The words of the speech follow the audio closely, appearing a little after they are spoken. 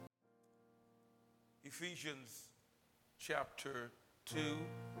Ephesians chapter 2,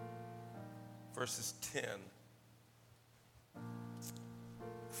 verses 10.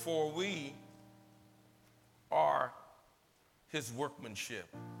 For we are his workmanship,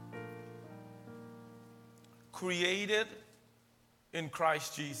 created in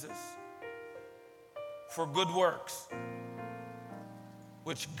Christ Jesus for good works,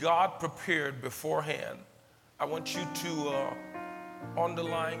 which God prepared beforehand. I want you to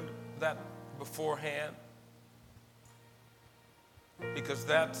underline that beforehand, because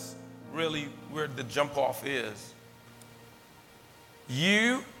that's really where the jump off is.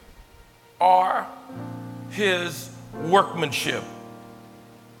 You are his workmanship.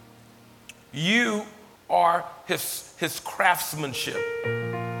 You are his craftsmanship.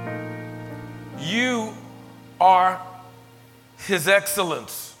 You are his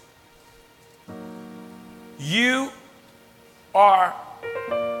excellence. You are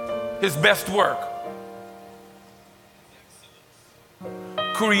his best work.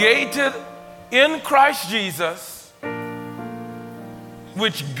 Created in Christ Jesus,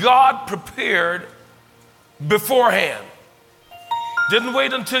 which God prepared beforehand. Didn't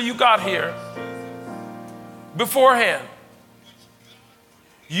wait until you got here. Beforehand.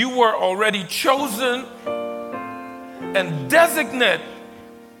 You were already chosen and designate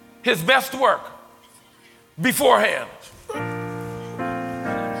his best work beforehand.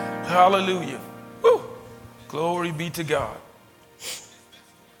 Hallelujah. Woo. Glory be to God.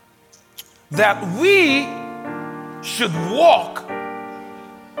 That we should walk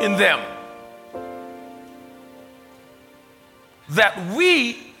in them. That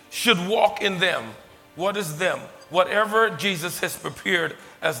we should walk in them. What is them? Whatever Jesus has prepared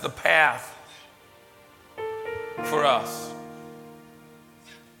as the path for us.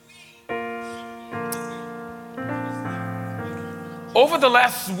 Over the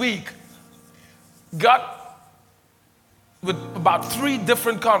last week, God, with about 3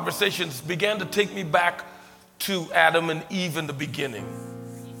 different conversations, began to take me back to Adam and Eve in the beginning.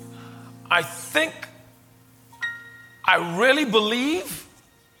 I really believe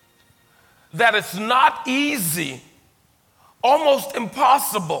that it's not easy, almost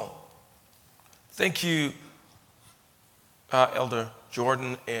impossible. Thank you, Elder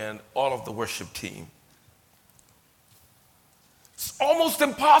Jordan and all of the worship team. It's almost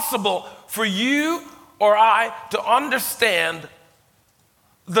impossible for you or I to understand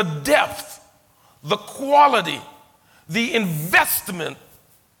the depth, the quality, the investment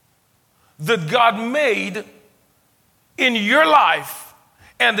that God made in your life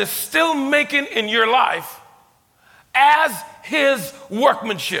and is still making in your life as his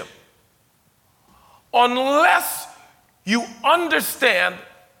workmanship. Unless you understand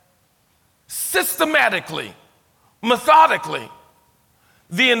systematically, methodically,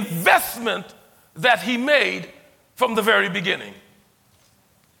 the investment that he made from the very beginning.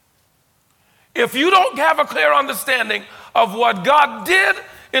 If you don't have a clear understanding of what God did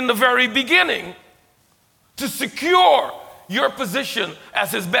in the very beginning to secure your position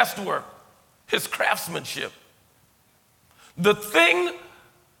as his best work, his craftsmanship, the thing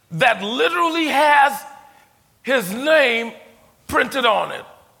that literally has his name printed on it.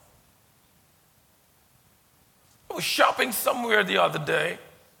 I was shopping somewhere the other day.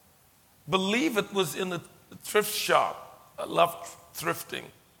 Believe it was in the thrift shop. I love thrifting.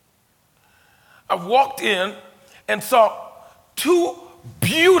 I walked in and saw 2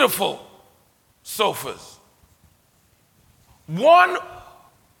 beautiful sofas. One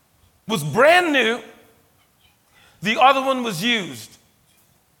was brand new. The other one was used.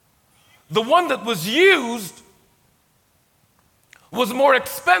 The one that was used was more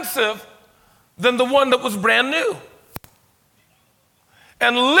expensive than the one that was brand new.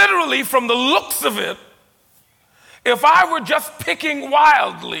 And literally, from the looks of it, if I were just picking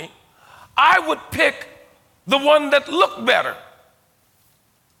wildly, I would pick the one that looked better.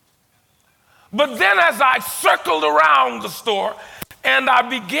 But then as I circled around the store and I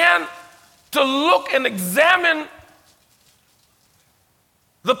began to look and examine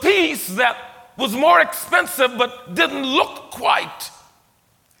the piece that was more expensive but didn't look quite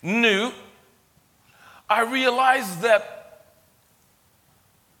new, I realized that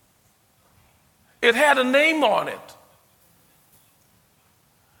it had a name on it.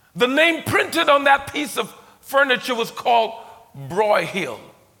 The name printed on that piece of furniture was called Broyhill.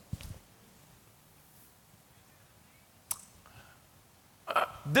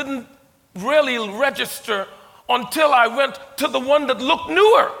 Didn't really register until I went to the one that looked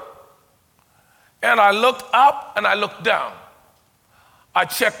newer. And I looked up and I looked down. I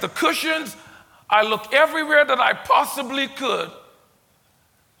checked the cushions. I looked everywhere that I possibly could.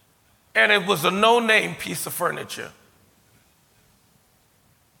 and it was a no-name piece of furniture.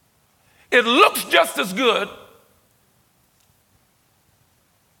 It looks just as good.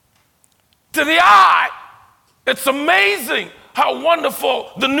 To the eye, it's amazing how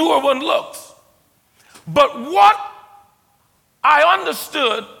wonderful the newer one looks. But what I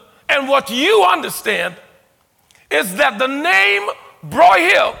understood and what you understand is that the name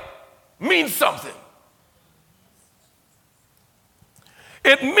Broyhill means something.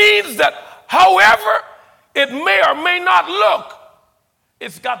 It means that however it may or may not look,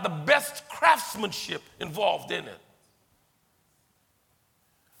 it's got the best craftsmanship involved in it.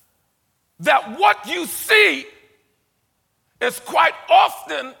 That what you see is quite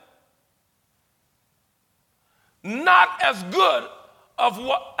often not as good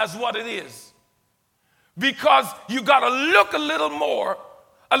as what it is. Because you got to look a little more,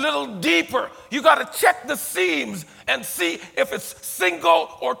 a little deeper. You got to check the seams and see if it's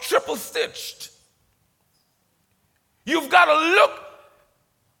single or triple stitched. You've got to look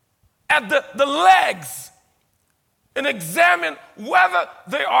at the legs and examine whether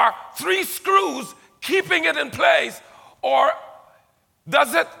there are 3 screws keeping it in place, or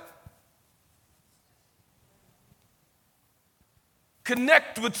does it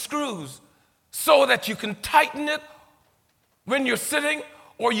connect with screws so that you can tighten it when you're sitting,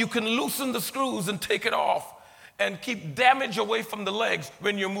 or you can loosen the screws and take it off and keep damage away from the legs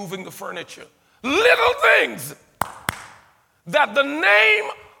when you're moving the furniture. Little things that the name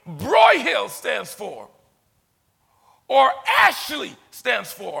Broyhill stands for, or Ashley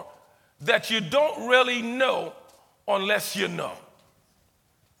stands for, that you don't really know unless you know.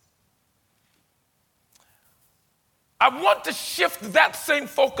 I want to shift that same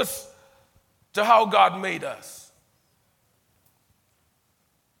focus to how God made us.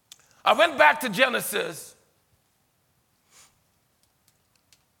 I went back to Genesis,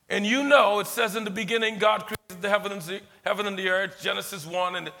 and you know it says in the beginning God created the heaven and the earth, Genesis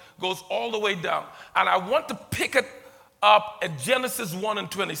 1, and it goes all the way down. And I want to pick it up at Genesis 1 and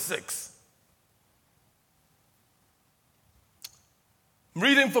 26. I'm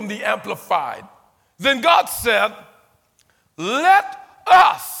reading from the Amplified. Then God said, "Let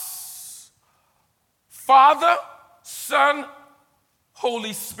us, Father, Son,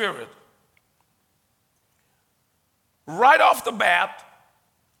 Holy Spirit." Right off the bat,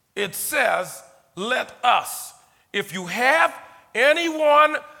 it says, "Let us." If you have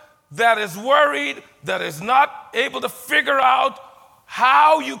anyone that is worried, that is not able to figure out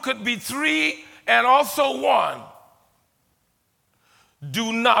how you could be 3 and also 1,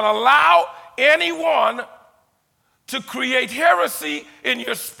 do not allow anyone to create heresy in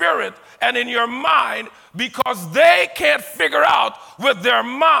your spirit and in your mind, because they can't figure out with their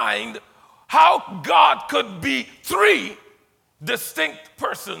mind how God could be 3 distinct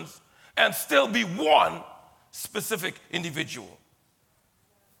persons and still be 1 specific individual.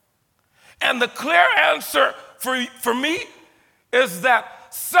 And the clear answer for me is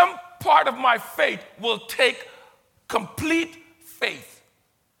that some part of my faith will take complete faith.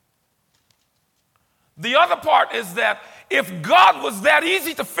 The other part is that if God was that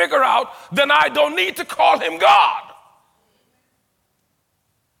easy to figure out, then I don't need to call him God.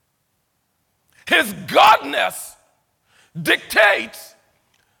 His godness dictates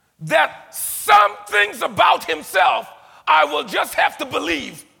that some things about himself I will just have to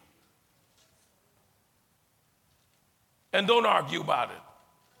believe. And don't argue about it,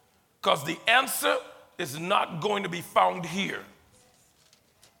 because the answer is not going to be found here.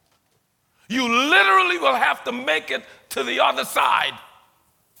 You literally will have to make it to the other side.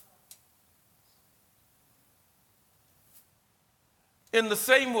 In the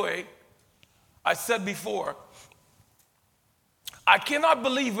same way, I said before, I cannot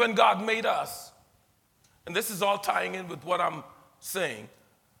believe when God made us, and this is all tying in with what I'm saying,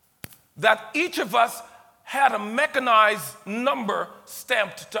 that each of us had a mechanized number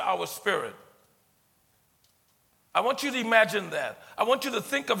stamped to our spirit. I want you to imagine that. I want you to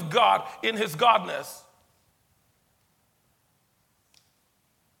think of God in his godness.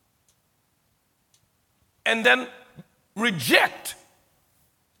 And then reject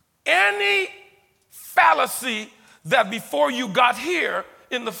any fallacy that before you got here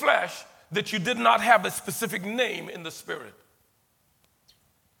in the flesh, that you did not have a specific name in the spirit.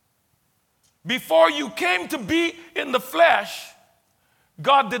 Before you came to be in the flesh,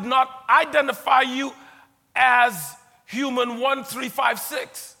 God did not identify you as human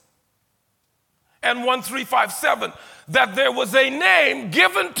 1356 and 1357, that there was a name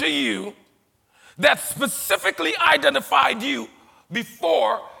given to you that specifically identified you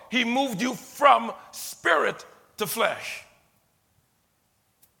before he moved you from spirit to flesh.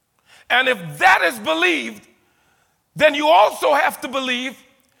 And if that is believed, then you also have to believe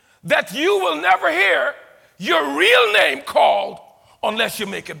that you will never hear your real name called unless you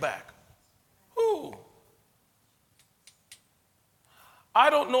make it back. Ooh. I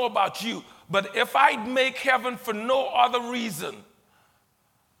don't know about you, but if I make heaven for no other reason,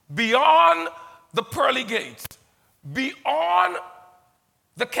 beyond the pearly gates, beyond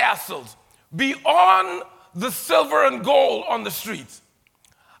the castles, beyond the silver and gold on the streets,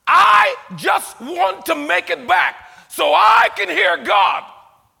 I just want to make it back so I can hear God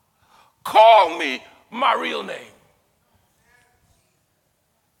call me my real name.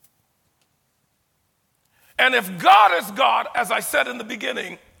 And if God is God, as I said in the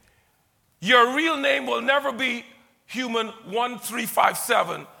beginning, your real name will never be human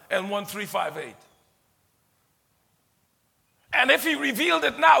 1357 and 1358. And if he revealed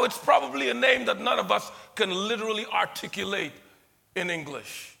it now, it's probably a name that none of us can literally articulate in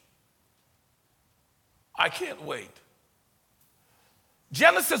English. I can't wait.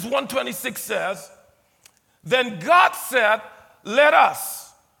 Genesis 1:26 says, then God said, let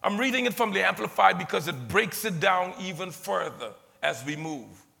us. I'm reading it from the Amplified because it breaks it down even further as we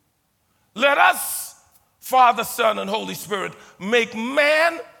move. Let us, Father, Son, and Holy Spirit, make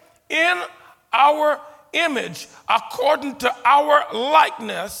man in our image according to our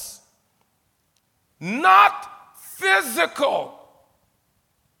likeness, not physical,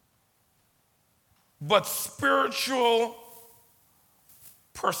 but spiritual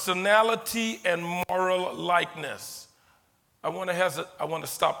personality and moral likeness. I want to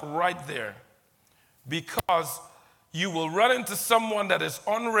stop right there, because you will run into someone that is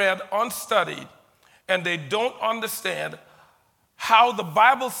unread, unstudied, and they don't understand how the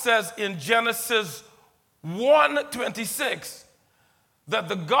Bible says in Genesis 1:26 that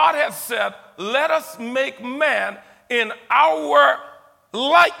the God has said, let us make man in our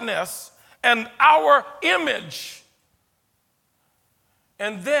likeness and our image.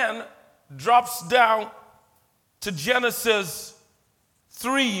 And then drops down to Genesis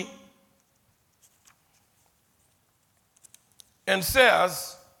 3 and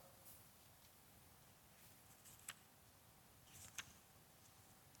says,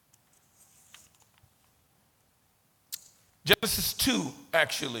 Genesis 2,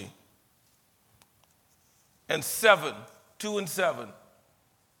 actually, and 7, 2 and 7.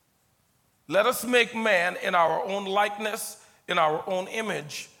 Let us make man in our own likeness, in our own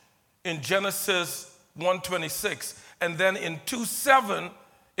image, in Genesis 1:26. And then in 2:7,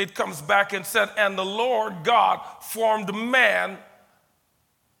 it comes back and said, and the Lord God formed man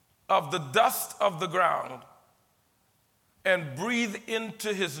of the dust of the ground and breathed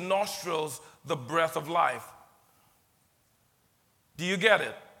into his nostrils the breath of life. Do you get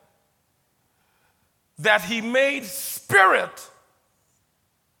it? That he made spirit,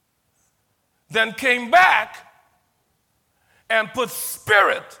 then came back and put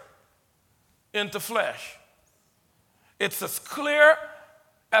spirit into flesh. It's as clear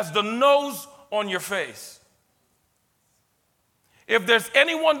as the nose on your face. If there's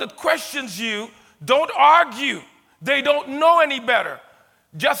anyone that questions you, don't argue. They don't know any better.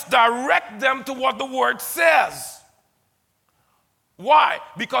 Just direct them to what the word says. Why?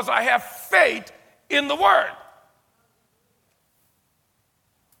 Because I have faith in the word.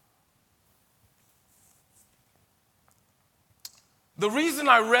 The reason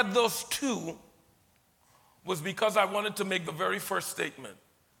I read those two was because I wanted to make the very first statement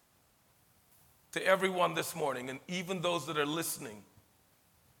to everyone this morning, and even those that are listening.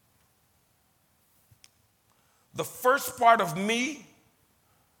 The first part of me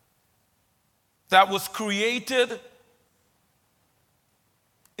that was created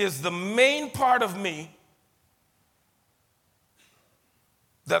is the main part of me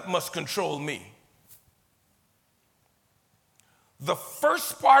that must control me. The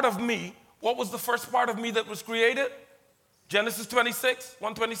first part of me, what was the first part of me that was created? Genesis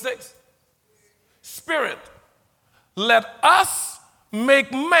 1:26. Spirit. Let us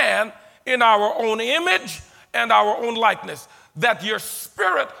make man in our own image and our own likeness. That your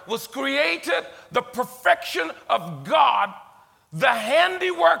spirit was created, the perfection of God, the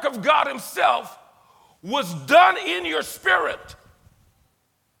handiwork of God himself was done in your spirit.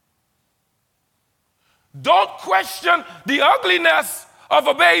 Don't question the ugliness of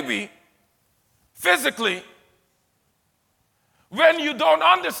a baby physically when you don't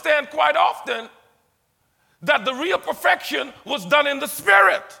understand quite often that the real perfection was done in the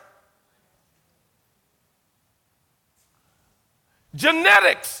spirit.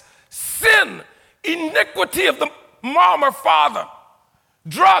 Genetics, sin, iniquity of the mom or father,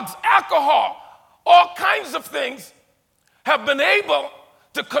 drugs, alcohol, all kinds of things have been able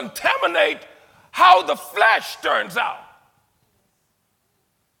to contaminate how the flesh turns out.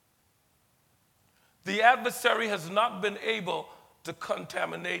 The adversary has not been able to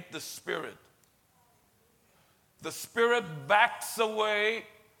contaminate the spirit. The spirit backs away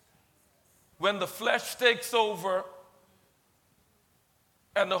when the flesh takes over,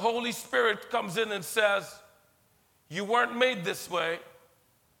 and the Holy Spirit comes in and says, you weren't made this way.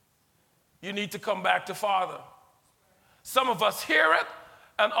 You need to come back to Father. Some of us hear it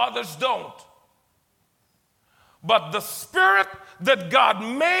and others don't. But the spirit that God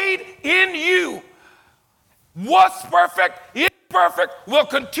made in you was perfect, is perfect, will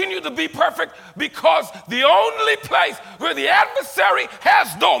continue to be perfect, because the only place where the adversary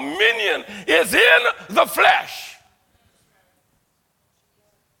has dominion is in the flesh.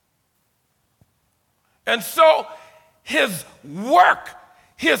 And so his work,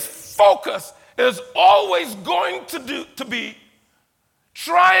 his focus is always going to be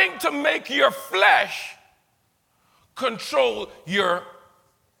trying to make your flesh control your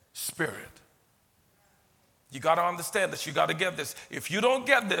spirit. You got to understand this. You got to get this. If you don't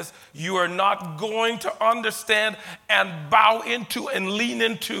get this, you are not going to understand and bow into and lean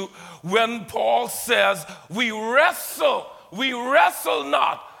into when Paul says, we wrestle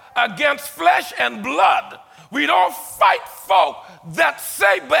not against flesh and blood. We don't fight folk that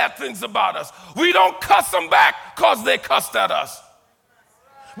say bad things about us. We don't cuss them back because they cussed at us.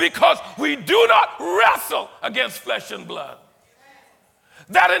 Because we do not wrestle against flesh and blood.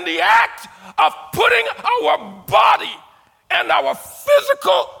 That in the act of putting our body and our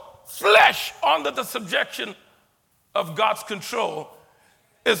physical flesh under the subjection of God's control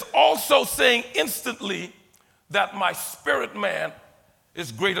is also saying instantly that my spirit man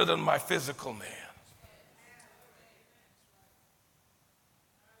is greater than my physical man.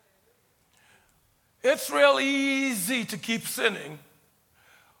 It's real easy to keep sinning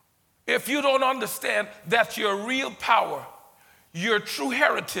if you don't understand that your real power, your true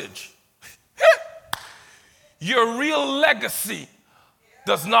heritage, your real legacy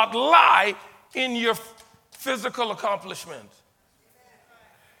does not lie in your physical accomplishment.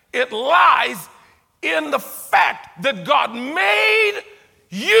 It lies in the fact that God made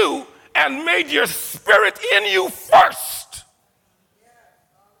you and made your spirit in you first.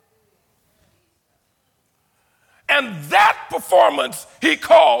 And that performance he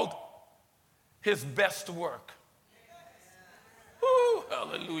called his best work. Ooh,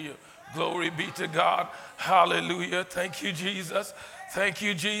 hallelujah. Glory be to God. Hallelujah. Thank you, Jesus. Thank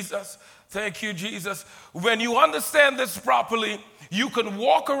you, Jesus. Thank you, Jesus. When you understand this properly, you can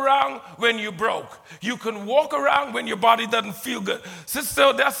walk around when you're broke. You can walk around when your body doesn't feel good. Sister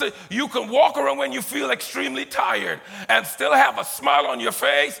Odessa, you can walk around when you feel extremely tired and still have a smile on your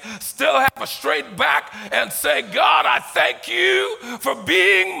face, still have a straight back, and say, God, I thank you for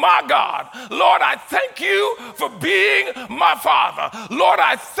being my God. Lord, I thank you for being my Father. Lord,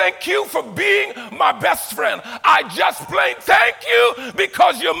 I thank you for being my best friend. I just plain thank you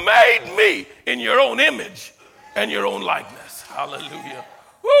because you made me in your own image and your own likeness. Hallelujah.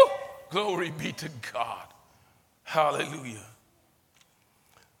 Woo! Glory be to God. Hallelujah.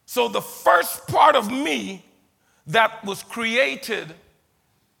 So the first part of me that was created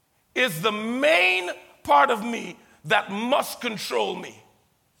is the main part of me that must control me.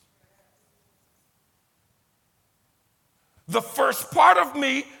 The first part of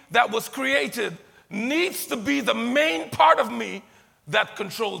me that was created needs to be the main part of me that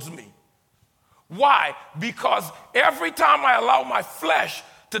controls me. Why? Because every time I allow my flesh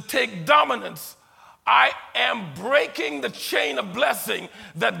to take dominance, I am breaking the chain of blessing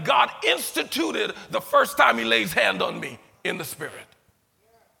that God instituted the first time he lays hand on me in the spirit.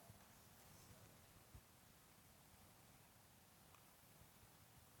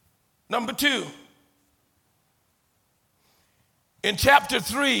 Number 2, in chapter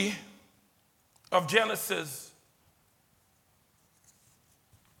 3 of Genesis,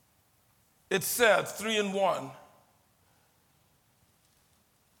 it said, 3:1,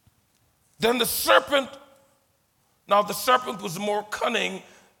 then the serpent was more cunning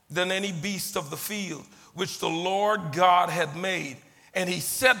than any beast of the field, which the Lord God had made. And he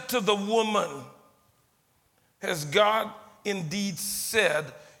said to the woman, has God indeed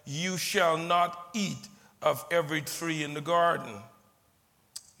said, you shall not eat of every tree in the garden?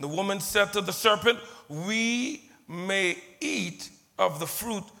 The woman said to the serpent, we may eat of the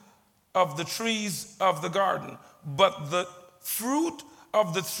fruit of the trees of the garden, but the fruit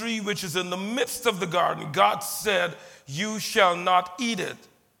of the tree which is in the midst of the garden, God said, you shall not eat it,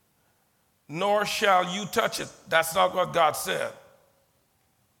 nor shall you touch it. That's not what God said.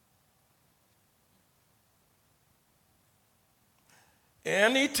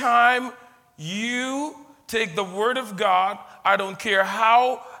 Anytime you take the word of God, I don't care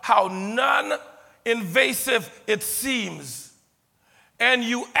how non-invasive it seems, and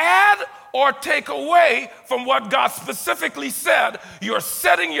you add or take away from what God specifically said, you're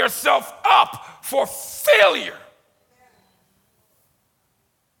setting yourself up for failure.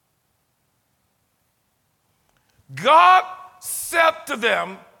 God said to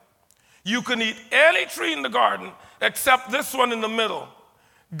them, you can eat any tree in the garden except this one in the middle.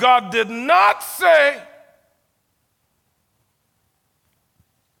 God did not say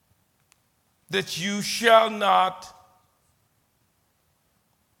that you shall not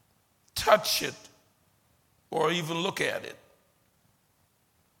touch it or even look at it.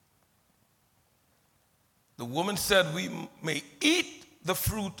 The woman said, we may eat the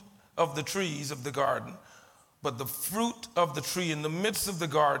fruit of the trees of the garden, but the fruit of the tree in the midst of the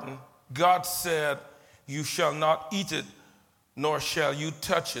garden, God said, you shall not eat it, nor shall you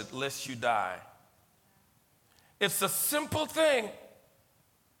touch it, lest you die. It's a simple thing.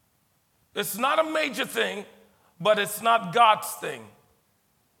 It's not a major thing, but it's not God's thing.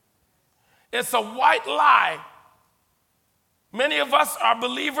 It's a white lie. Many of us are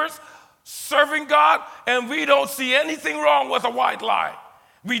believers serving God, and we don't see anything wrong with a white lie.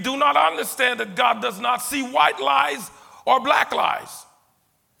 We do not understand that God does not see white lies or black lies.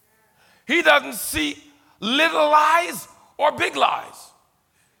 He doesn't see little lies or big lies.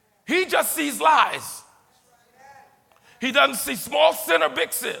 He just sees lies. He doesn't see small sin or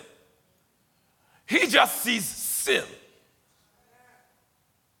big sin. He just sees sin.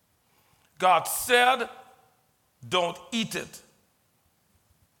 God said, don't eat it.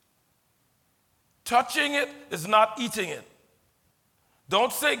 Touching it is not eating it.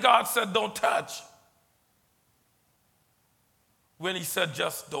 Don't say God said don't touch when he said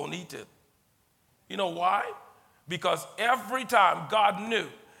just don't eat it. You know why? Because every time, God knew,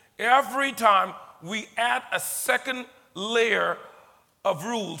 every time we add a second layer of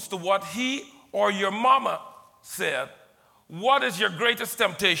rules to what he or your mama said, what is your greatest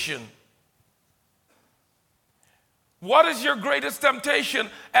temptation? What is your greatest temptation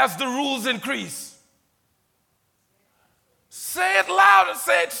as the rules increase? Say it loud and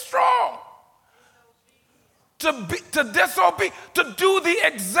say it strong. To disobey, to do the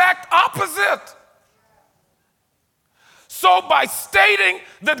exact opposite. So by stating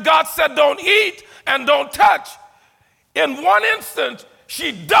that God said don't eat and don't touch, in one instant,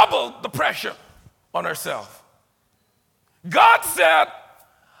 she doubled the pressure on herself. God said,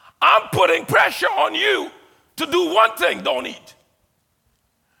 I'm putting pressure on you to do one thing, don't eat.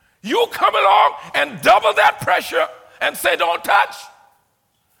 You come along and double that pressure and say don't touch.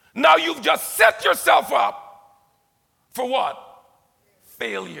 Now you've just set yourself up for what?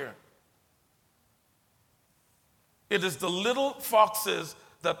 Failure. It is the little foxes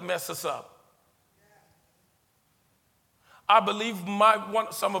that mess us up. I believe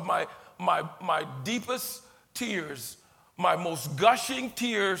some of my deepest tears, my most gushing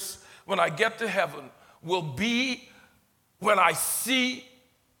tears when I get to heaven will be when I see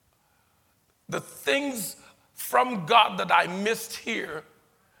the things from God that I missed here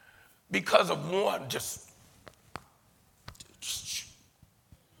because of one just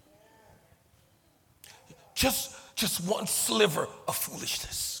one sliver of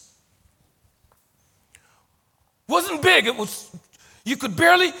foolishness. Wasn't big, it was, you could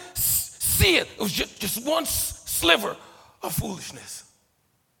barely see it. It was just one sliver of foolishness.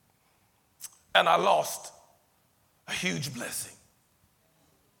 And I lost a huge blessing.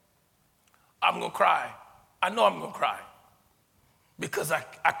 I'm gonna cry. I know I'm gonna cry. Because I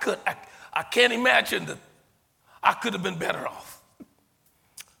can't imagine that I could have been better off.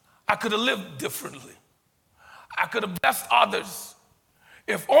 I could have lived differently. I could have blessed others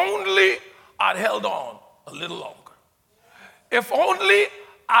if only I'd held on a little longer. If only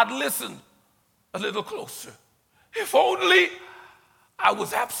I'd listened a little closer. If only I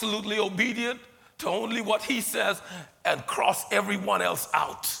was absolutely obedient to only what he says and cross everyone else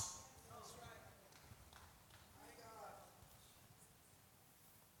out.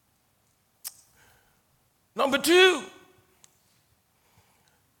 Number two,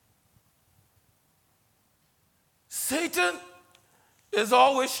 Satan is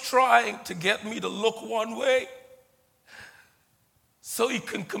always trying to get me to look one way so he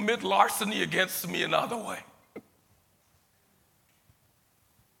can commit larceny against me another way.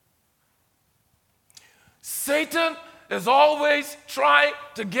 Satan is always trying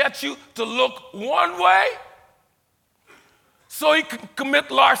to get you to look one way so he can commit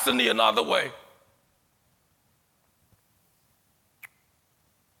larceny another way.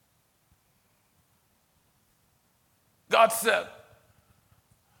 God said,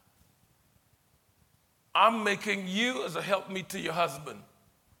 I'm making you as a helpmeet to your husband.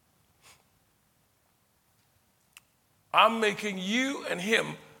 I'm making you and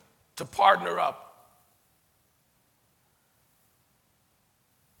him to partner up.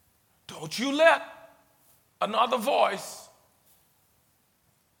 Don't you let another voice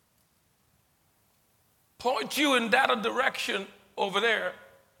point you in that direction over there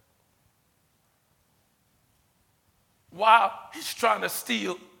while he's trying to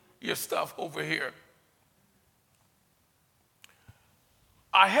steal your stuff over here.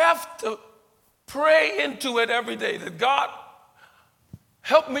 I have to pray into it every day that God,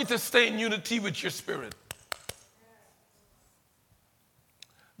 help me to stay in unity with your spirit.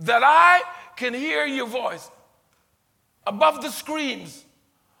 That I can hear your voice above the screams,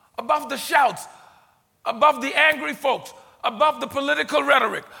 above the shouts, above the angry folks, above the political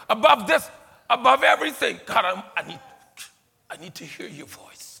rhetoric, above this, above everything. God, I need to hear your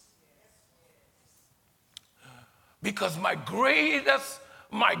voice. Because my greatest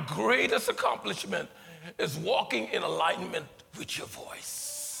accomplishment is walking in alignment with your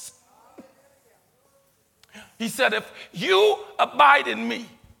voice. He said, if you abide in me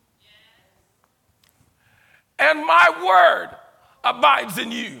and my word abides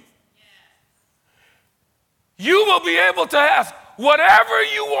in you, you will be able to ask whatever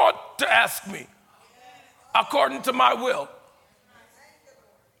you want to ask me according to my will,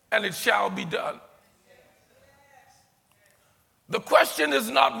 and it shall be done. The question is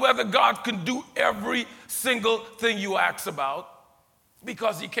not whether God can do every single thing you ask about,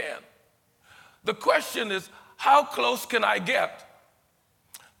 because he can. The question is, how close can I get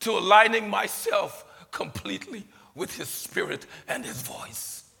to aligning myself completely with his spirit and his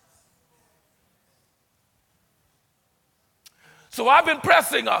voice? So I've been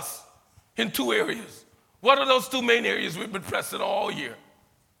pressing us in two areas. What are those two main areas we've been pressing all year?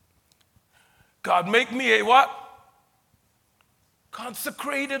 God, make me a what?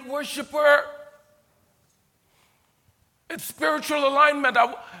 Consecrated worshiper. It's spiritual alignment.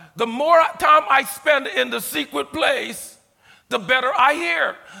 The more time I spend in the secret place, the better I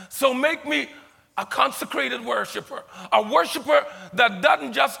hear. So make me a consecrated worshiper. A worshiper that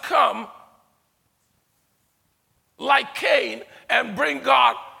doesn't just come like Cain and bring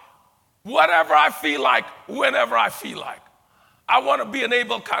God whatever I feel like, whenever I feel like. I want to be an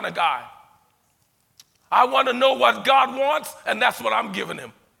able kind of guy. I want to know what God wants, and that's what I'm giving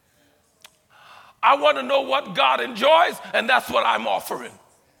him. I want to know what God enjoys, and that's what I'm offering.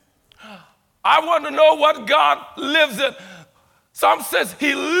 I want to know what God lives in. Some says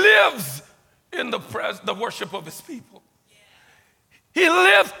he lives in the worship of his people. He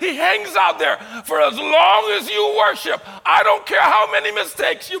lives, he hangs out there for as long as you worship. I don't care how many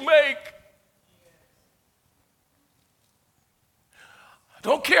mistakes you make. I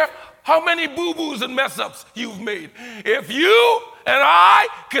don't care how many boo-boos and mess-ups you've made. If you and I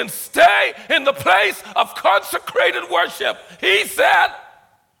can stay in the place of consecrated worship, he said,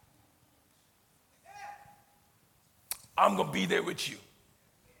 I'm going to be there with you.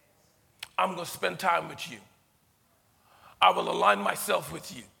 I'm going to spend time with you. I will align myself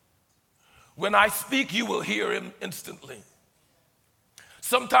with you. When I speak, you will hear him instantly.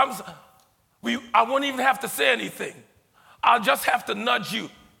 Sometimes I won't even have to say anything. I'll just have to nudge you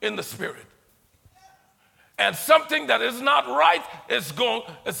in the spirit. And something that is not right is going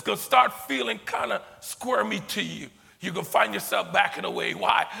to start feeling kind of squirmy to you. You're going to find yourself backing away.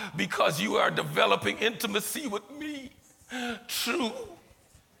 Why? Because you are developing intimacy with me. True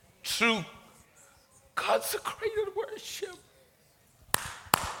consecrated worship.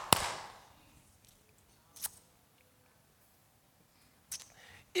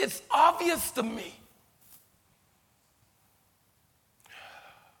 It's obvious to me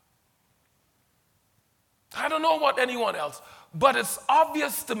I don't know about anyone else, but it's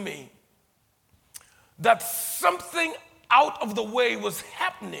obvious to me that something out of the way was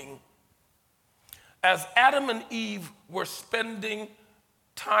happening as Adam and Eve were spending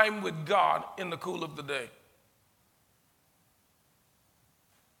time with God in the cool of the day.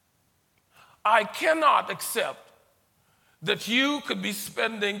 I cannot accept that you could be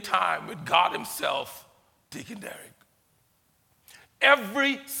spending time with God himself, Deacon Derek,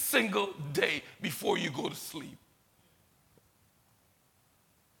 every single day before you go to sleep.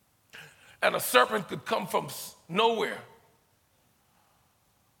 And a serpent could come from nowhere.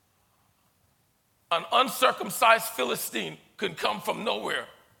 An uncircumcised Philistine could come from nowhere.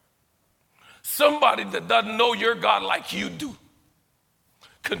 Somebody that doesn't know your God like you do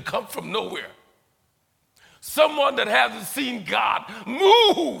could come from nowhere. Someone that hasn't seen God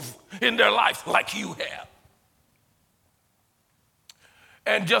move in their life like you have.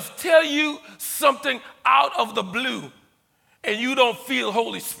 and just tell you something out of the blue, and you don't feel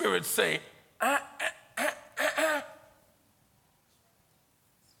Holy Spirit say,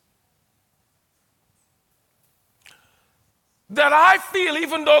 that I feel,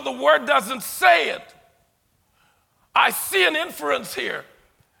 even though the word doesn't say it, I see an inference here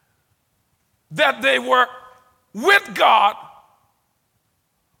that they were with God,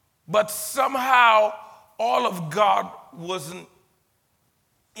 but somehow all of God wasn't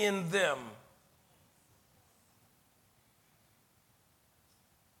in them.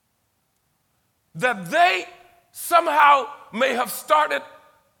 That they somehow may have started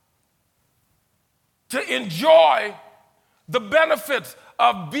to enjoy the benefits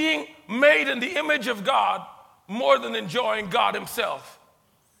of being made in the image of God more than enjoying God himself.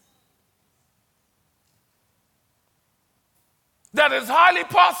 That it's highly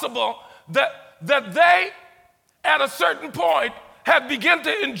possible that they, at a certain point, had begun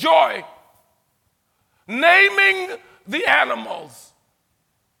to enjoy naming the animals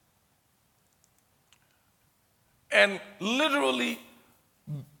and literally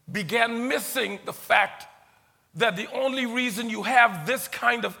began missing the fact that the only reason you have this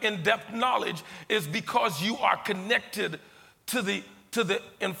kind of in-depth knowledge is because you are connected to the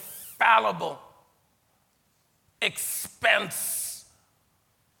infallible expanse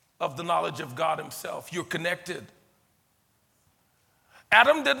of the knowledge of God himself. You're connected.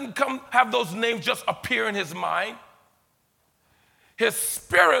 Adam didn't have those names just appear in his mind. His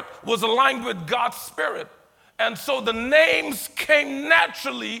spirit was aligned with God's spirit. And so the names came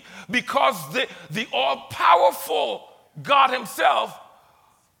naturally because the all-powerful God himself,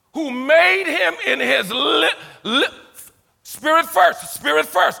 who made him in his spirit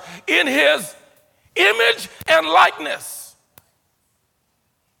first, in his image and likeness,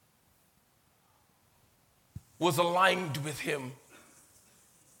 was aligned with him.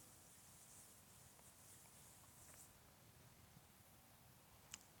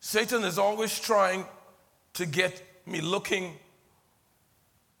 Satan is always trying to get me looking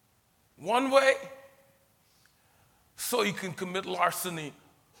one way so he can commit larceny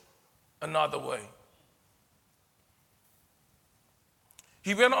another way.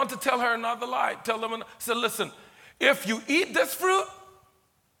 He went on to tell her another lie. Said, listen, if you eat this fruit,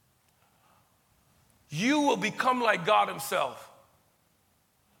 you will become like God himself.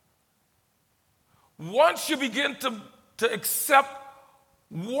 Once you begin to accept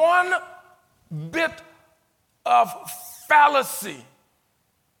one bit of fallacy,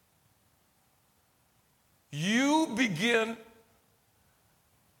 you become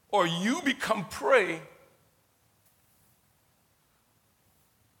prey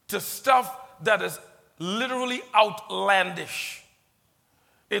to stuff that is literally outlandish.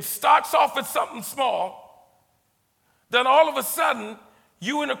 It starts off with something small, then all of a sudden,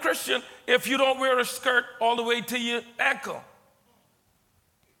 you and a Christian, if you don't wear a skirt all the way to your ankle.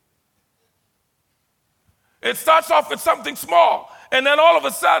 It starts off with something small, and then all of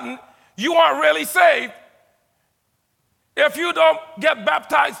a sudden, you aren't really saved if you don't get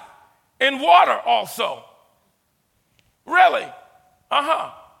baptized in water also. Really?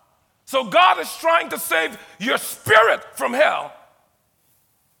 So God is trying to save your spirit from hell,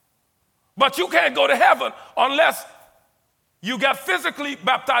 but you can't go to heaven unless you get physically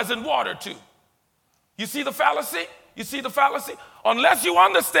baptized in water too. You see the fallacy? You see the fallacy? Unless you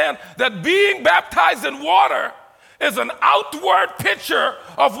understand that being baptized in water is an outward picture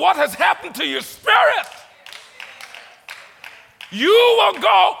of what has happened to your spirit, you will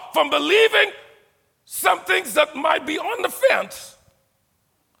go from believing some things that might be on the fence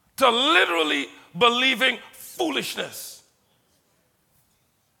to literally believing foolishness.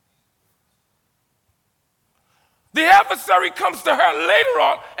 The adversary comes to her later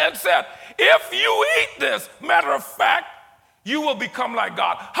on and said, if you eat this, matter of fact, you will become like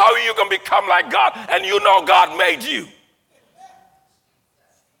God. How are you going to become like God and you know God made you?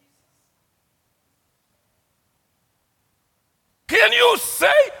 Can you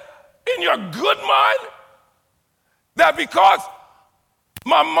say in your good mind that because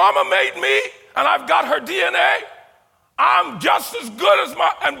my mama made me and I've got her DNA, I'm just as good as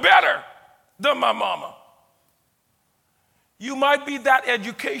and better than my mama? You might be that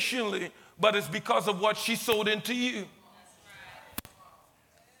educationally, but it's because of what she sowed into you.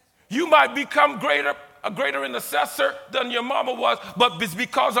 You might become a greater intercessor than your mama was, but it's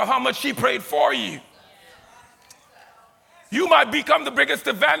because of how much she prayed for you. You might become the biggest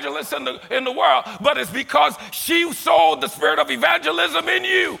evangelist in the world, but it's because she sowed the spirit of evangelism in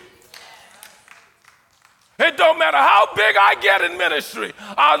you. It don't matter how big I get in ministry,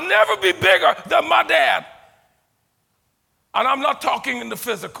 I'll never be bigger than my dad. And I'm not talking in the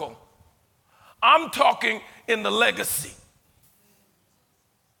physical. I'm talking in the legacy.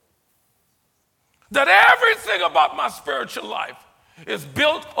 That everything about my spiritual life is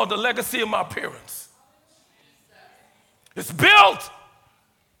built on the legacy of my parents. It's built.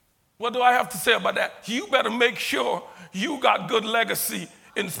 What do I have to say about that? You better make sure you got good legacy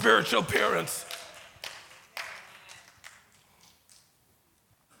in spiritual parents.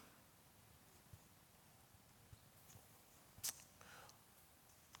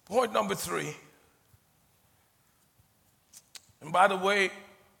 Point number 3. And by the way,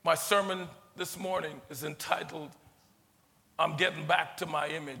 my sermon this morning is entitled, I'm getting back to my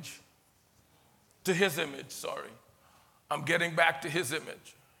image. To his image, sorry. I'm getting back to his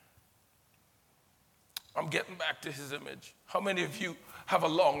image. I'm getting back to his image. How many of you have a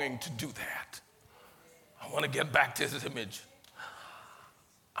longing to do that? I want to get back to his image.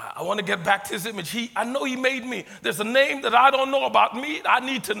 I want to get back to his image. I know he made me. There's a name that I don't know about me. I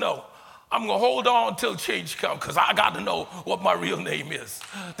need to know. I'm going to hold on until change comes because I got to know what my real name is.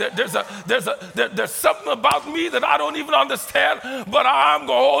 There's something about me that I don't even understand, but I'm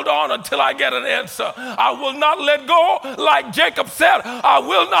going to hold on until I get an answer. I will not let go. Like Jacob said, I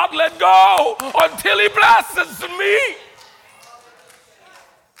will not let go until he blesses me.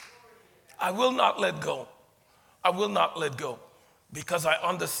 I will not let go. I will not let go because I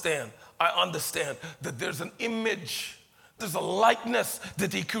understand that there's an image. There's a likeness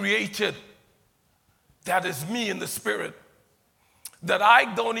that he created that is me in the spirit that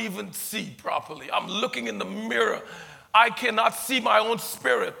I don't even see properly. I'm looking in the mirror. I cannot see my own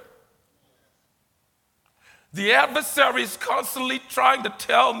spirit. The adversary is constantly trying to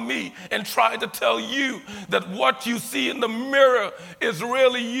tell me and trying to tell you that what you see in the mirror is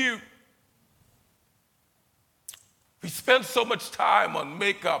really you. We spend so much time on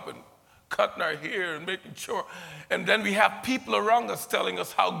makeup and cutting our hair and making sure. And then we have people around us telling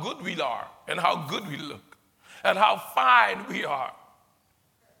us how good we are and how good we look and how fine we are.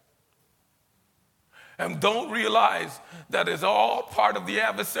 And don't realize that it's all part of the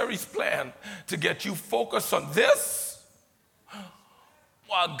adversary's plan to get you focused on this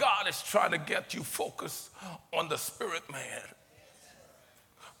while God is trying to get you focused on the spirit man.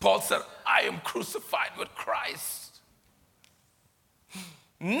 Paul said, I am crucified with Christ.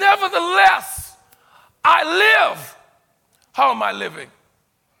 Nevertheless, I live. How am I living?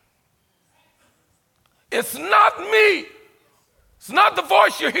 It's not me. It's not the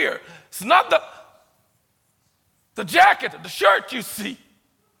voice you hear. It's not the jacket, the shirt you see.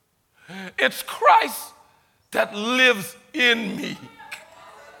 It's Christ that lives in me.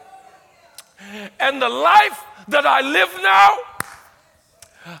 And the life that I live now,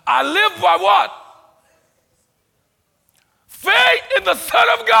 I live by what? Faith in the Son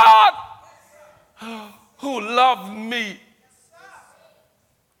of God who loved me.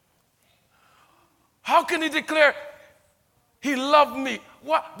 How can he declare he loved me?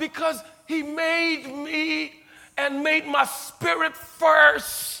 What? Because he made me and made my spirit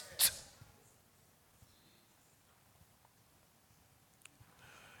first.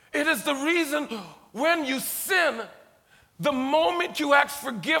 It is the reason when you sin, the moment you ask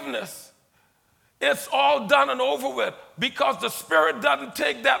forgiveness, it's all done and over with because the spirit doesn't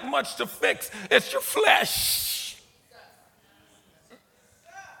take that much to fix. It's your flesh.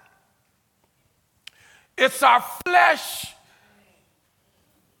 It's our flesh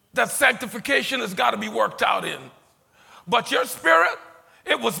that sanctification has got to be worked out in. But your spirit,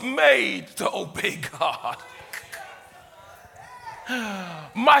 it was made to obey God.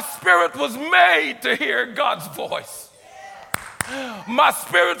 My spirit was made to hear God's voice. My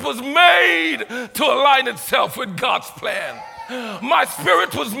spirit was made to align itself with God's plan. My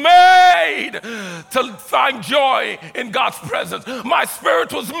spirit was made to find joy in God's presence. My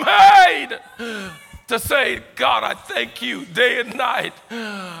spirit was made to say, God, I thank you day and night.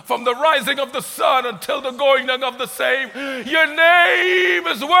 From the rising of the sun until the going down of the same, your name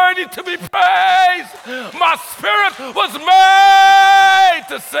is worthy to be praised. My spirit was made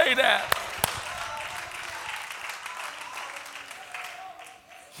to say that.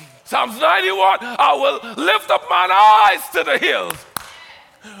 Psalms 91, I will lift up mine eyes to the hills.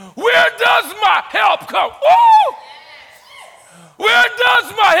 Where does my help come? Woo! Where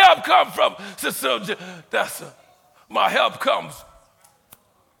does my help come from? Sister, my help comes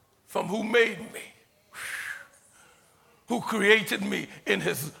from who made me, who created me in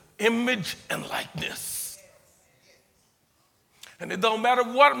his image and likeness. And it don't matter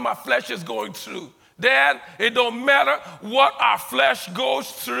what my flesh is going through. Dad, it don't matter what our flesh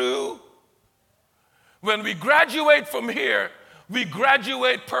goes through. When we graduate from here, we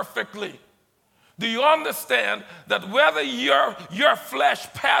graduate perfectly. Do you understand that whether your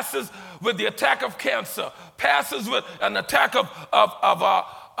flesh passes with the attack of cancer, passes with an attack of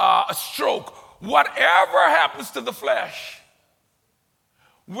a stroke, whatever happens to the flesh,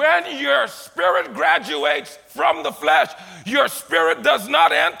 when your spirit graduates from the flesh, your spirit does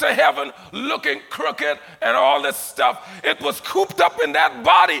not enter heaven looking crooked and all this stuff. It was cooped up in that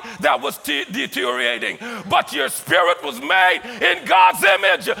body that was deteriorating. But your spirit was made in God's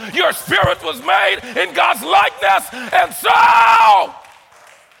image. Your spirit was made in God's likeness. And so,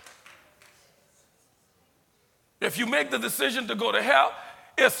 if you make the decision to go to hell,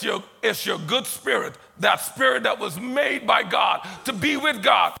 it's your good spirit, that spirit that was made by God to be with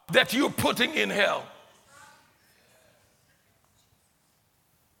God, that you're putting in hell.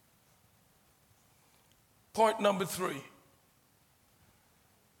 Point number 3.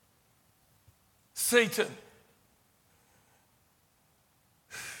 Satan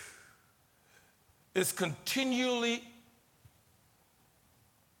is continually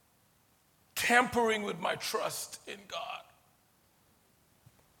tampering with my trust in God,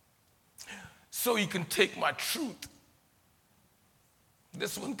 so he can take my truth.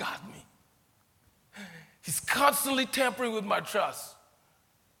 This one got me. He's constantly tampering with my trust.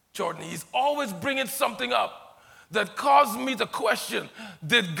 Jordan, he's always bringing something up that caused me to question,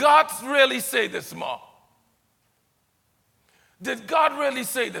 did God really say this, Ma? Did God really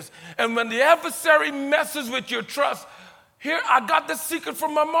say this? And when the adversary messes with your trust, here, I got the secret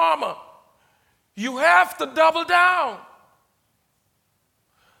from my mama. You have to double down.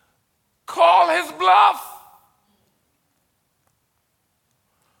 Call his bluff.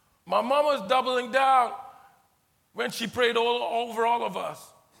 My mama is doubling down when she prayed over all of us.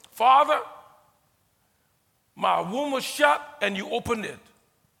 Father, my womb was shut and you opened it.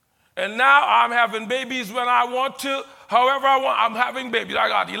 And now I'm having babies when I want to, however I want. I'm having babies. I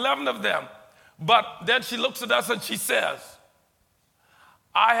got 11 of them. But then she looks at us and she says,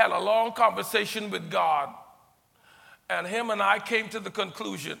 I had a long conversation with God. And him and I came to the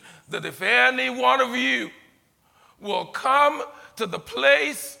conclusion that if any one of you will come to the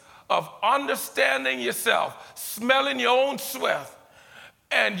place of understanding yourself, smelling your own sweat,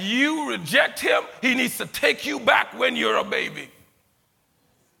 and you reject him, he needs to take you back when you're a baby.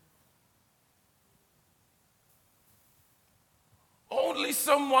 Only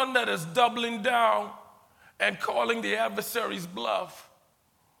someone that is doubling down and calling the adversary's bluff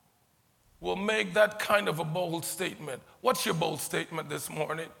will make that kind of a bold statement. What's your bold statement this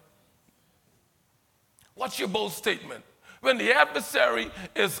morning? What's your bold statement? When the adversary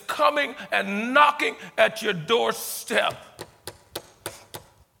is coming and knocking at your doorstep,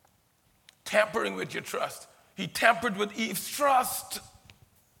 tampering with your trust. He tampered with Eve's trust.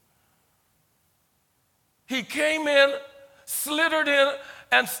 He came in, slithered in,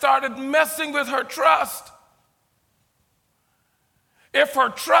 and started messing with her trust. If her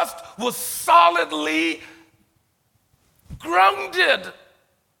trust was solidly grounded,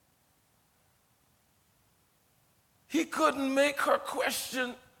 he couldn't make her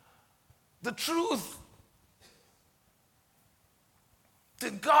question the truth.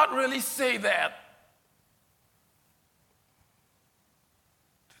 Did God really say that?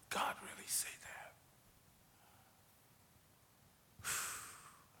 Did God really say that?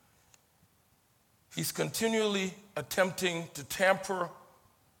 He's continually attempting to tamper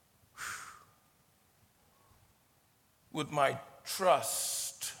with my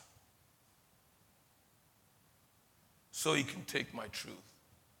trust so he can take my truth.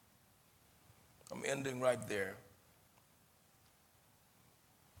 I'm ending right there.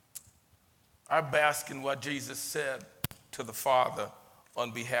 I bask in what Jesus said to the Father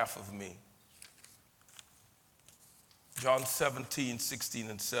on behalf of me. John 17, 16,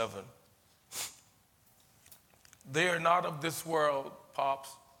 and 7. They are not of this world, Pops,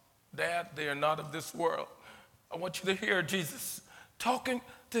 Dad, they are not of this world. I want you to hear Jesus talking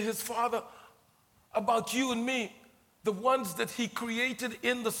to his Father about you and me, the ones that he created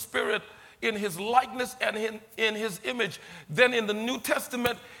in the Spirit, in his likeness and in his image. Then in the New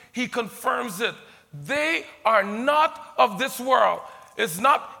Testament, he confirms it. They are not of this world. It's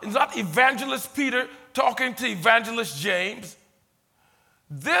not Evangelist Peter talking to Evangelist James.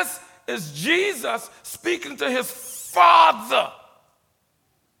 This is Jesus speaking to his Father.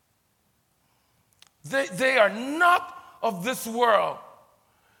 They are not of this world,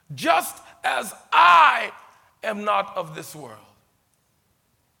 just as I am not of this world.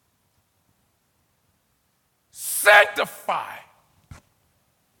 Sanctify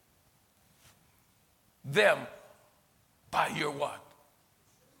them by your what?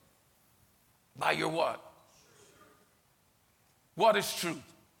 By your what? What is truth?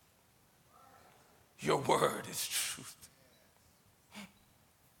 Your word is truth.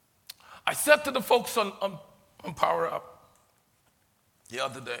 I said to the folks on Power Up the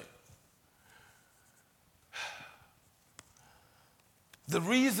other day, the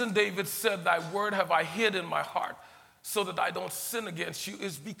reason David said, thy word have I hid in my heart so that I don't sin against you,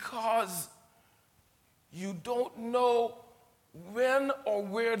 is because you don't know when or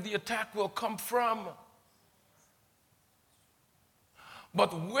where the attack will come from.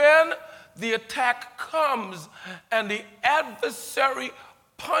 But when the attack comes and the adversary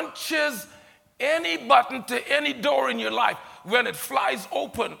punches any button to any door in your life, when it flies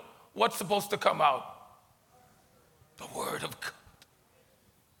open, what's supposed to come out? The word of God.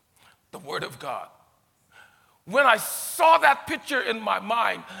 The word of God. When I saw that picture in my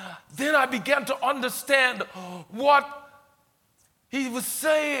mind, then I began to understand what he was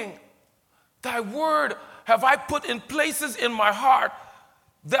saying. Thy word have I put in places in my heart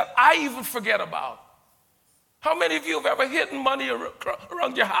that I even forget about. How many of you have ever hidden money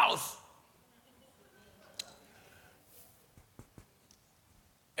around your house?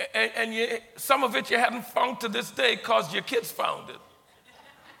 And some of it you hadn't found to this day because your kids found it.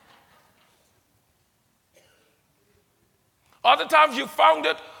 Other times you found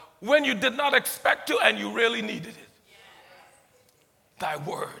it when you did not expect to and you really needed it. Thy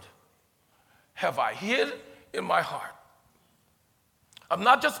word have I hid in my heart. I'm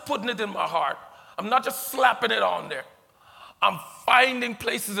not just putting it in my heart. I'm not just slapping it on there. I'm finding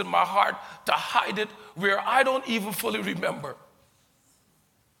places in my heart to hide it where I don't even fully remember.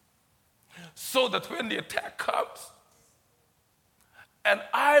 So that when the attack comes and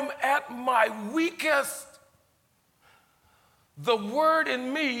I'm at my weakest, the word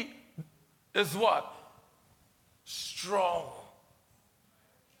in me is what? Strong.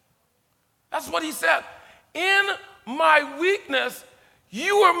 That's what he said. In my weakness,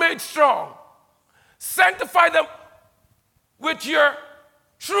 you were made strong. Sanctify them with your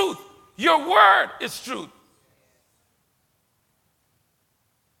truth. Your word is truth.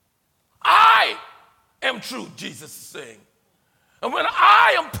 I am truth, Jesus is saying. And when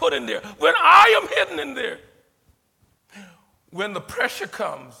I am put in there, when I am hidden in there, when the pressure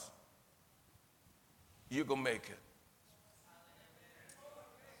comes, you're going to make it.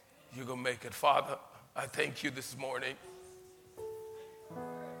 You're going to make it. Father, I thank you this morning.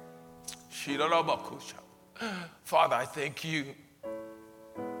 Father, I thank you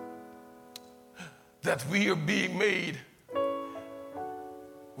that we are being made.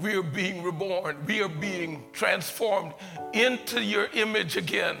 We are being reborn. We are being transformed into your image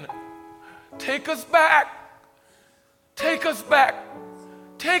again. Take us back. Take us back.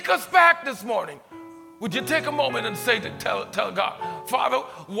 Take us back this morning. Would you take a moment and say, tell God, Father,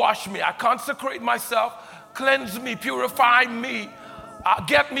 wash me. I consecrate myself. Cleanse me. Purify me.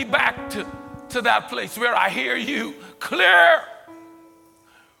 Get me back to that place where I hear you clear.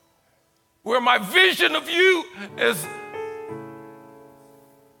 Where my vision of you is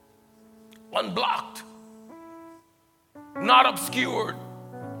unblocked, not obscured,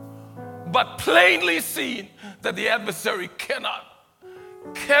 but plainly seen, that the adversary cannot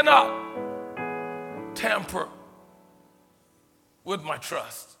tamper with my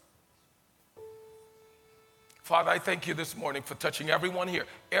trust. Father, I thank you this morning for touching everyone here,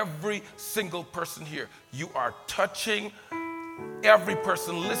 every single person here. You are touching every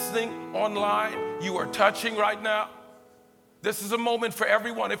person listening online. You are touching right now. This is a moment for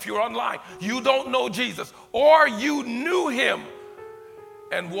everyone. If you're online, you don't know Jesus, or you knew him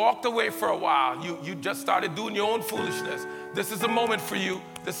and walked away for a while. You just started doing your own foolishness. This is a moment for you.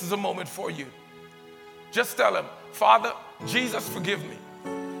 This is a moment for you. Just tell him, Father, Jesus, forgive me.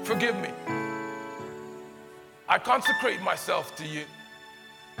 Forgive me. I consecrate myself to you.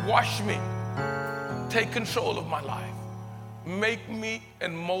 Wash me. Take control of my life. Make me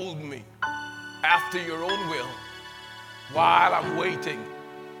and mold me after your own will. While I'm waiting,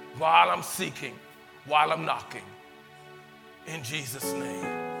 while I'm seeking, while I'm knocking. In Jesus' name.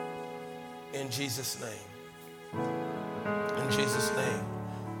 In Jesus' name. In Jesus' name.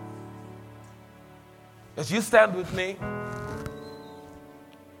 As you stand with me,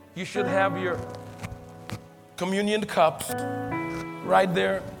 you should have your communion cups right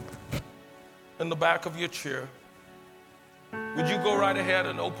there in the back of your chair. Would you go right ahead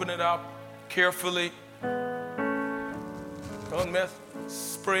and open it up carefully? Don't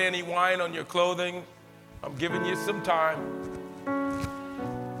spray any wine on your clothing. I'm giving you some time.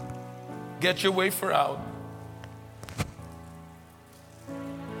 Get your wafer out.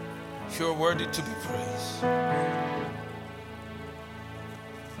 You're worthy to be praised.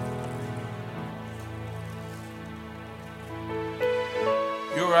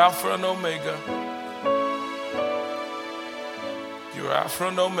 You're Alpha and Omega. You're Alpha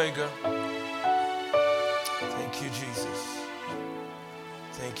and Omega. Thank you, Jesus.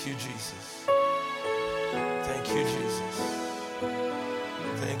 Thank you, Jesus. Thank you, Jesus.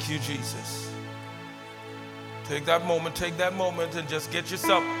 Thank you, Jesus. Take that moment and just get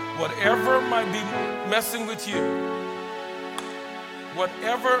yourself, whatever might be messing with you,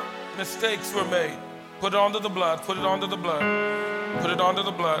 whatever mistakes were made, put it onto the blood, put it onto the blood, put it onto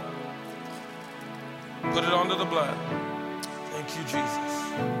the blood, put it onto the blood. Thank you, Jesus.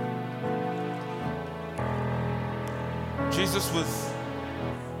 Jesus was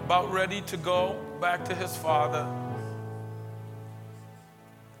about ready to go back to his Father.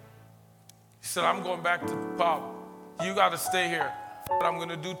 He said, I'm going back to Pop. You got to stay here. But I'm going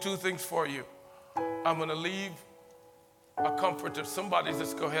to do two things for you. I'm going to leave a comforter. Somebody's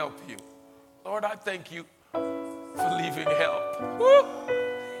just going to help you. Lord, I thank you for leaving help. Woo!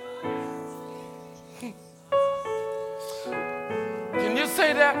 Can you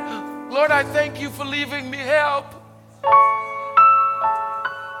say that? Lord, I thank you for leaving me help.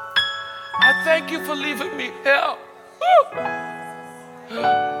 I thank you for leaving me help. Woo!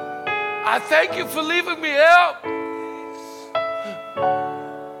 I thank you for leaving me help.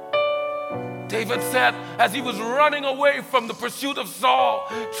 David said, as he was running away from the pursuit of Saul,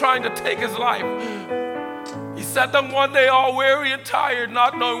 trying to take his life, he sat down one day all weary and tired,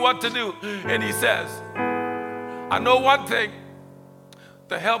 not knowing what to do. And he says, I know one thing,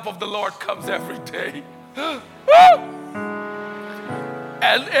 the help of the Lord comes every day.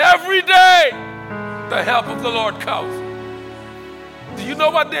 And every day, the help of the Lord comes. Do you know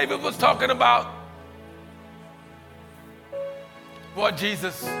what David was talking about? What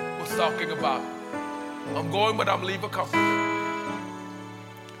Jesus was talking about. I'm going, but I'm leaving a comforter.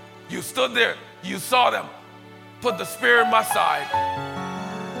 You stood there. You saw them. Put the spear in my side.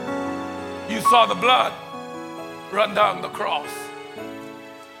 You saw the blood run down the cross.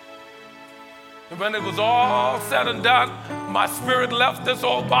 And when it was all said and done, my spirit left this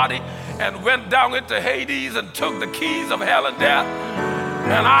old body and went down into Hades and took the keys of hell and death.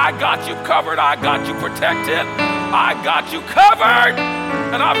 And I got you covered. I got you protected. I got you covered.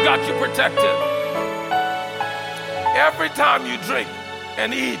 And I've got you protected. Every time you drink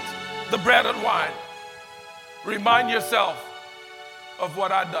and eat the bread and wine, remind yourself of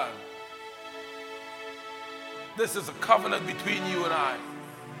what I've done. This is a covenant between you and I.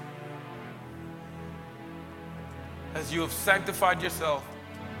 As you have sanctified yourself,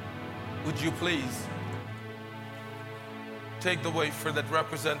 would you please take the wafer that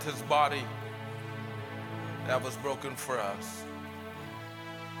represents his body that was broken for us.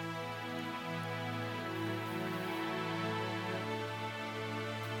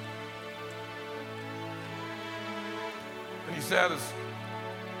 And he said, as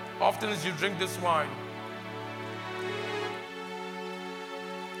often as you drink this wine,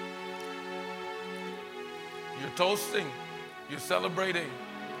 you're toasting, you're celebrating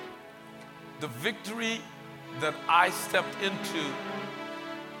the victory that I stepped into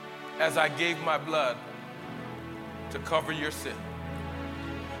as I gave my blood to cover your sin.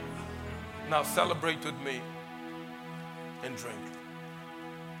 Now celebrate with me and drink.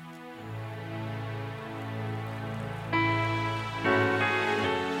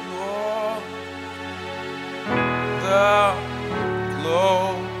 Lord, the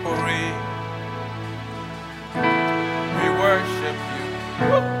glory, we worship you.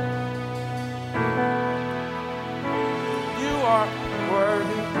 You are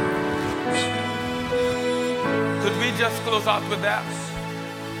worthy. Could we just close out with that?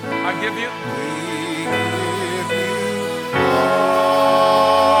 I give you. We give you all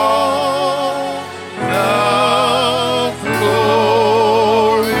the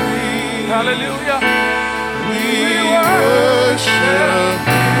glory. Hallelujah. We worship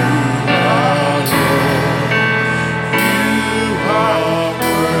you, our Lord. You are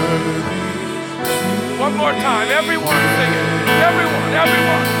worthy. One more time, everyone sing it.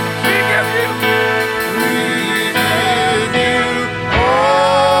 Everyone. We give you. We give you all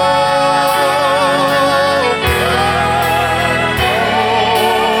the glory.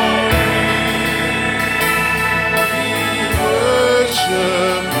 We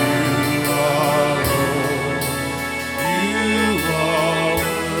worship you, our Lord. You are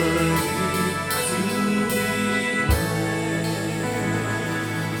worthy to be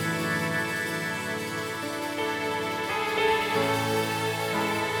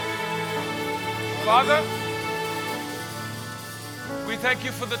Father, we thank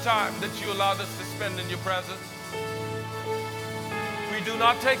you for the time that you allowed us to spend in your presence. We do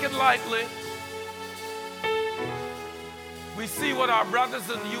not take it lightly. We see what our brothers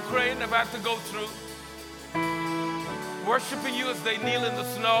in Ukraine have had to go through. worshiping you as they kneel in the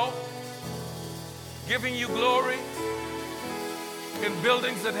snow, giving you glory in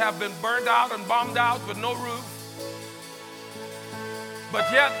buildings that have been burned out and bombed out with no roof.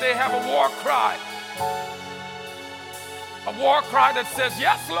 But yet they have a war cry that says,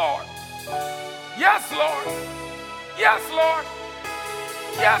 yes, Lord. Yes, Lord. Yes, Lord.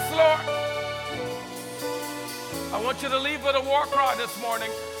 Yes, Lord. I want you to leave with a war cry this morning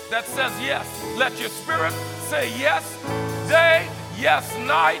that says yes. Let your spirit say yes day, yes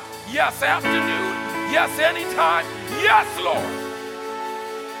night, yes afternoon, yes anytime. Yes, Lord.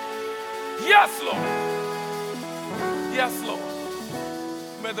 Yes, Lord. Yes, Lord.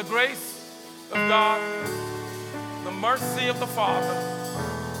 May the grace of God, the mercy of the Father,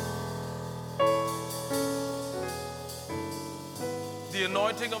 the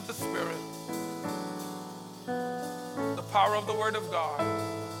anointing of the Spirit, the power of the Word of God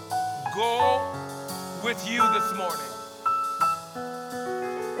go with you this morning.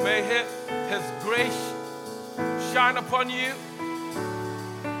 May His grace shine upon you.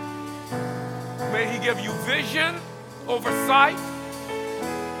 May He give you vision, oversight,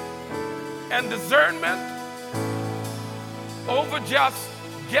 and discernment over just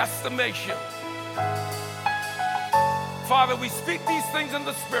guesstimation. Father, we speak these things in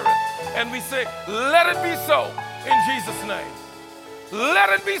the Spirit, and we say, let it be so in Jesus' name. Let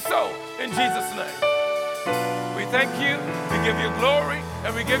it be so in Jesus' name. We thank you, we give you glory,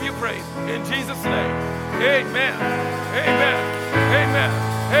 and we give you praise. In Jesus' name, amen, amen, amen,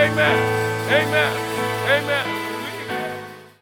 amen, amen, amen.